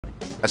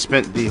I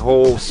spent the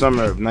whole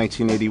summer of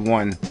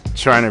 1981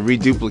 trying to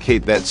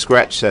reduplicate that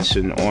scratch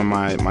session on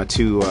my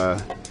two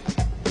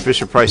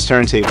Fisher-Price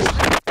turntables.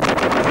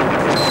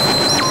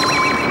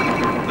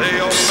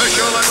 The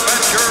official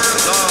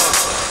adventures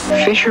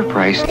of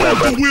Fisher-Price.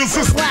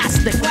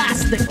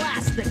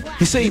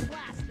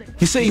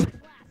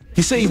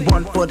 You say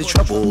one for the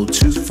trouble,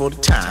 two for the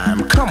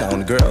time. Come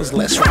on, girls,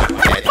 let's rock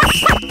that.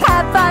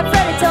 High five,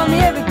 Freddie told me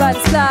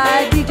everybody's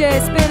fly.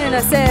 DJ spinning, I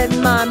said,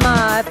 my,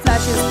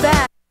 flash is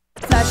fast,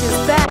 flash is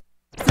fast,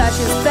 flash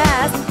is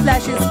fast,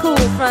 flash is cool.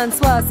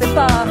 Francois, c'est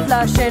pas,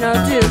 flash ain't no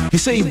do. You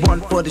say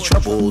one for the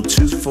trouble,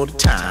 two for the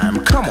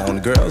time. Come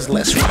on, girls,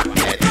 let's rock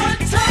that.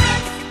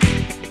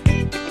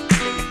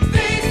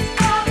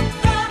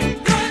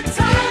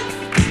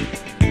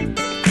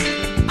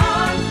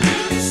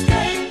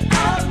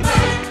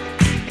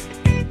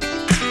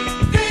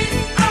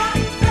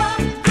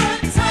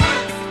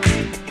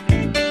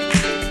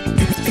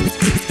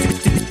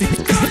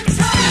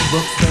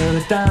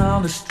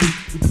 Down the street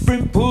with the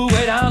brim pulled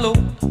way down low.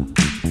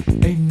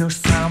 Ain't no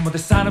sound but the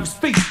sound of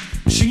speech.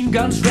 Machine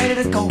guns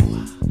ready to go.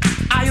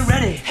 Are you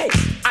ready? Hey,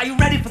 are you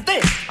ready for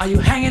this? Are you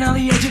hanging on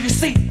the edge of your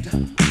seat?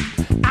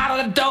 Out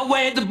of the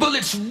doorway the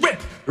bullets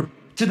rip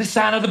to the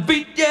sound of the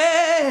beat,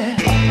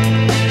 yeah.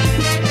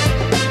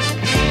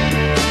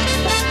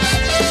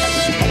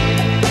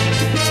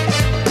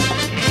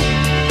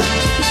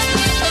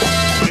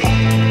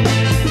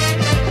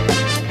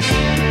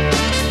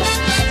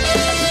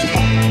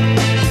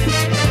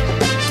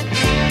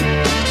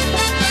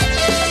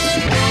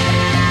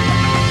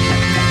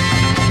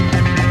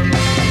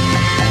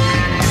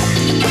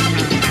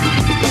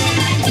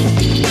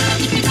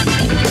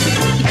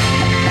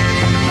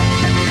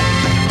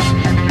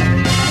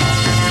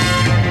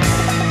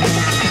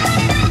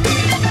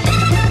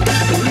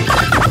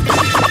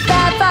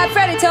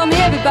 Tell me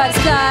everybody's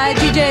fly.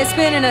 DJ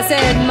spinning, I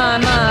said,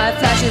 my,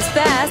 flash is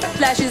fast,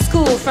 flash is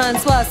cool.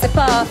 Francois, c'est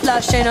pas,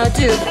 flash ain't no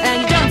do.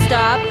 And you don't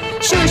stop,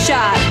 sure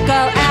shot. Go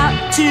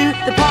out to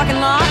the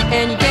parking lot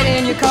and you get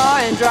in your car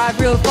and drive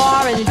real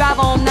far and you drive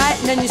all night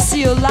and then you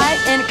see a light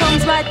and it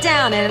comes right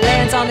down and it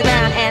lands on the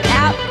ground and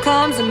out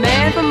comes a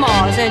man from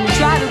Mars and you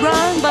try to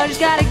run but he's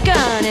got a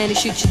gun and he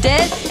shoots you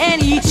dead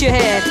and he eats your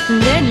head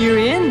and then you're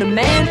in the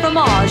man from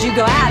Mars. You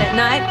go out at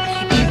night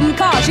eating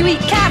cars, you eat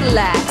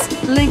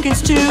Cadillacs,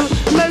 Lincolns too,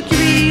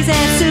 Mercury's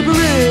and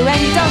Subaru,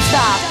 and you don't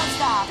stop.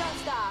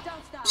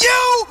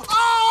 You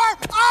are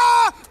a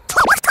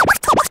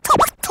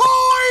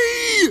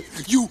toy!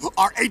 You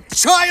are a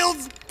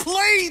child's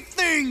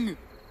plaything!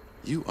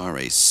 You are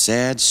a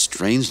sad,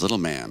 strange little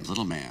man.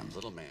 Little man.